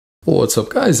What's up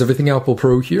guys, Everything Apple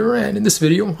Pro here, and in this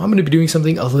video I'm going to be doing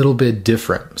something a little bit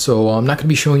different. So I'm not going to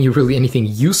be showing you really anything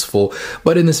useful,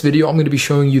 but in this video I'm going to be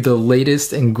showing you the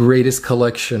latest and greatest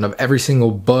collection of every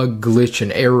single bug, glitch,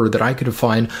 and error that I could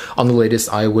find on the latest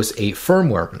iOS 8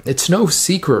 firmware. It's no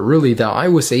secret really that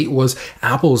iOS 8 was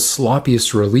Apple's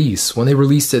sloppiest release. When they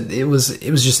released it, it was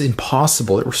just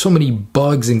impossible. There were so many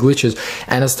bugs and glitches,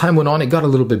 and as time went on it got a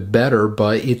little bit better,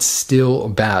 but it's still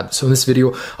bad. So in this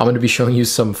video I'm going to be showing you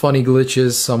some funny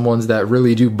glitches, some ones that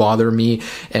really do bother me,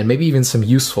 and maybe even some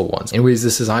useful ones. Anyways,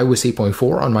 this is iOS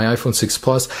 8.4 on my iPhone 6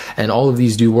 Plus, and all of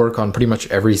these do work on pretty much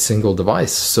every single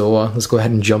device. So let's go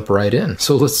ahead and jump right in.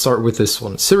 So let's start with this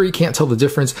one. Siri can't tell the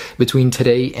difference between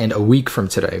today and a week from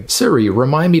today. Siri,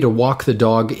 remind me to walk the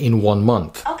dog in 1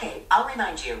 month. Okay, I'll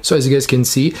remind you. So as you guys can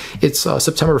see, it's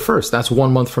September 1st. That's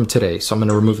 1 month from today. So I'm going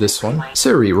to remove this one.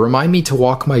 Siri, remind me to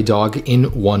walk my dog in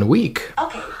 1 week.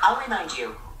 Okay, I'll remind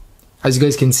you. As you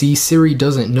guys can see, Siri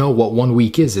doesn't know what 1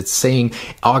 week is. It's saying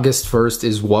August 1st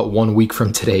is what 1 week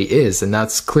from today is, and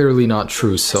that's clearly not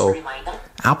true. So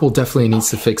Apple definitely needs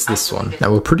to fix this one.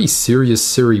 Now, a pretty serious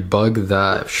Siri bug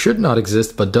that should not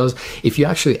exist, but does, if you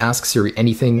actually ask Siri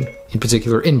anything, in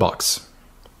particular inbox.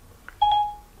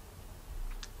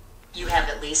 You have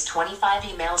at least 25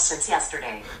 emails since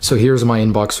yesterday. So here's my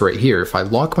inbox right here. If I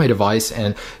lock my device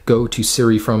and go to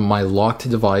Siri from my locked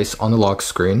device on the lock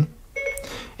screen,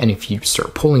 and if you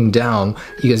start pulling down,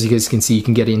 you guys can see you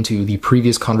can get into the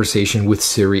previous conversation with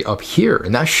Siri up here,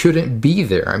 and that shouldn't be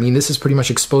there. I mean, this is pretty much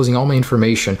exposing all my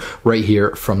information right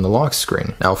here from the lock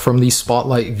screen. Now, from the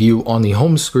spotlight view on the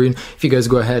home screen, if you guys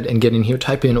go ahead and get in here,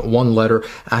 type in one letter,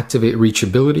 activate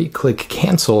reachability, click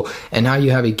cancel, and now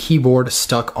you have a keyboard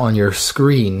stuck on your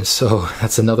screen. So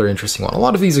that's another interesting one. A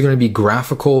lot of these are going to be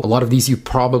graphical. A lot of these you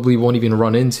probably won't even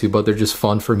run into, but they're just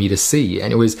fun for me to see.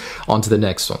 Anyways, on to the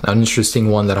next one. Now, an interesting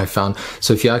one that I found.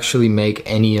 So if you actually make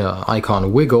any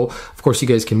icon wiggle, of course you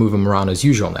guys can move them around as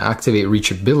usual. Now activate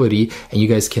reachability, and you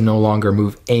guys can no longer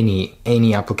move any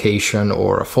application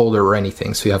or a folder or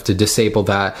anything. So you have to disable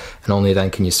that, and only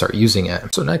then can you start using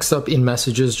it. So next up in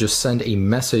messages, just send a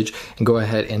message and go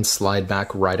ahead and slide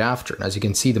back right after. And as you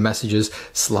can see, the messages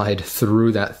slide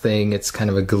through that thing. It's kind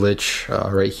of a glitch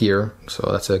right here. So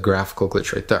that's a graphical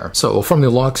glitch right there. So from the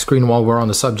lock screen, while we're on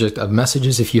the subject of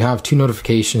messages, if you have two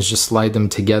notifications, just slide them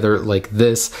together like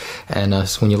this, and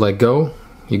when you let go,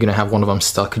 you're gonna have one of them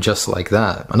stuck just like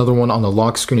that. Another one on the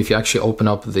lock screen, if you actually open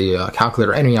up the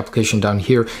calculator, any application down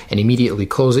here, and immediately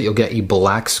close it, you'll get a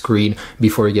black screen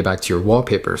before you get back to your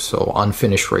wallpaper. So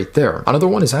unfinished right there. Another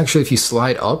one is actually if you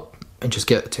slide up and just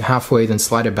get to halfway, then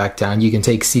slide it back down, you can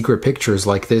take secret pictures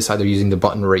like this, either using the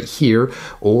button right here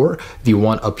or the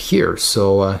one up here.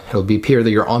 So it'll appear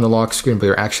that you're on the lock screen, but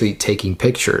you're actually taking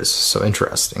pictures. So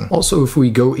interesting. Also, if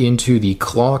we go into the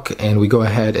clock and we go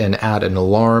ahead and add an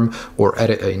alarm or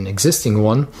edit an existing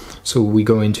one, so we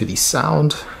go into the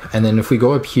sound, and then if we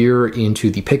go up here into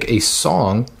the pick a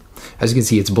song, as you can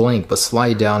see, it's blank, but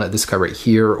slide down at this guy right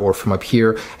here, or from up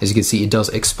here, as you can see, it does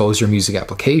expose your music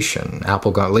application.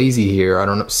 Apple got lazy here. I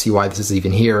don't see why this is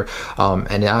even here.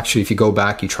 And actually, if you go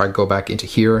back, you try to go back into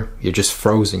here, you're just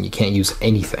frozen. You can't use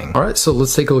anything. All right, so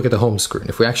let's take a look at the home screen.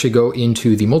 If we actually go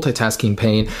into the multitasking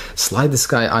pane, slide this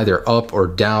guy either up or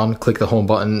down, click the home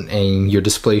button, and your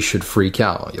display should freak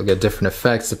out. You'll get different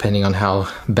effects depending on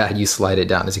how bad you slide it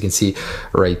down, as you can see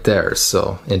right there.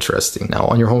 So interesting. Now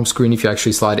on your home screen, if you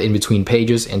actually slide in between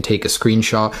pages and take a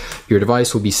screenshot, your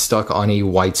device will be stuck on a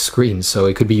white screen. So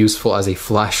it could be useful as a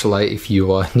flashlight if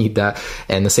you need that.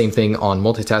 And the same thing on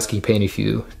multitasking pane, if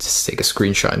you just take a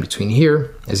screenshot in between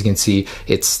here, as you can see,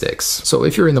 it sticks. So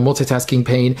if you're in the multitasking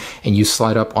pane and you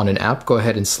slide up on an app, go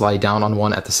ahead and slide down on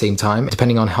one at the same time.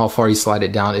 Depending on how far you slide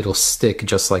it down, it'll stick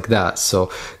just like that. So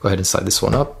go ahead and slide this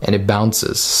one up and it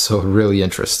bounces. So really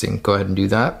interesting. Go ahead and do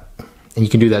that. And you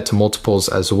can do that to multiples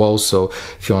as well. So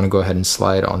if you want to go ahead and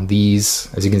slide on these,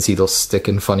 as you can see, they'll stick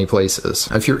in funny places.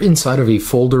 If you're inside of a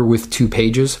folder with 2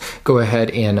 pages, go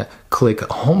ahead and click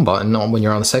home button when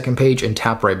you're on the second page and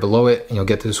tap right below it, and you'll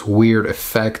get this weird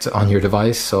effect on your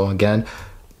device. So again,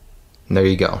 there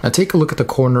you go. Now take a look at the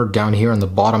corner down here on the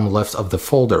bottom left of the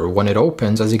folder. When it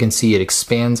opens, as you can see, it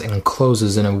expands and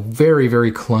closes in a very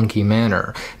clunky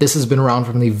manner. This has been around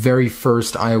from the very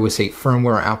first iOS 8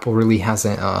 firmware. Apple really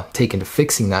hasn't taken to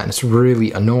fixing that, and it's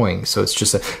really annoying. So it's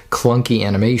just a clunky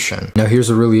animation. Now here's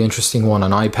a really interesting one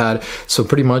on iPad. So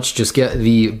pretty much just get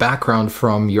the background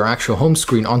from your actual home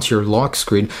screen onto your lock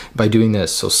screen by doing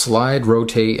this. So slide,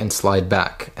 rotate, and slide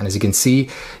back. And as you can see,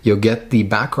 you'll get the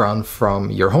background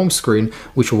from your home screen,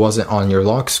 which wasn't on your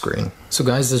lock screen. So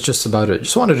guys, that's just about it.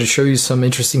 Just wanted to show you some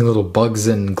interesting little bugs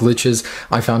and glitches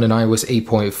I found in iOS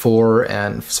 8.4,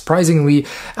 and surprisingly,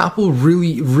 Apple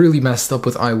really messed up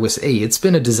with iOS 8. It's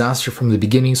been a disaster from the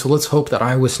beginning, so let's hope that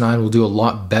iOS 9 will do a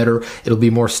lot better. It'll be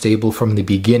more stable from the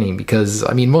beginning, because,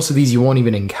 I mean, most of these you won't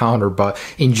even encounter, but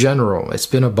in general, it's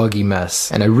been a buggy mess.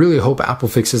 And I really hope Apple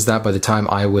fixes that by the time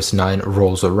iOS 9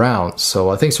 rolls around.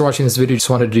 So thanks for watching this video. Just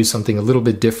wanted to do something a little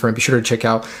bit different. Be sure to check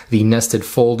out the nested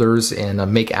folders and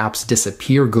make apps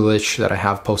disappear glitch that I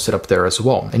have posted up there as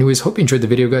well. Anyways, hope you enjoyed the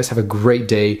video, guys. Have a great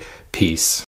day. Peace.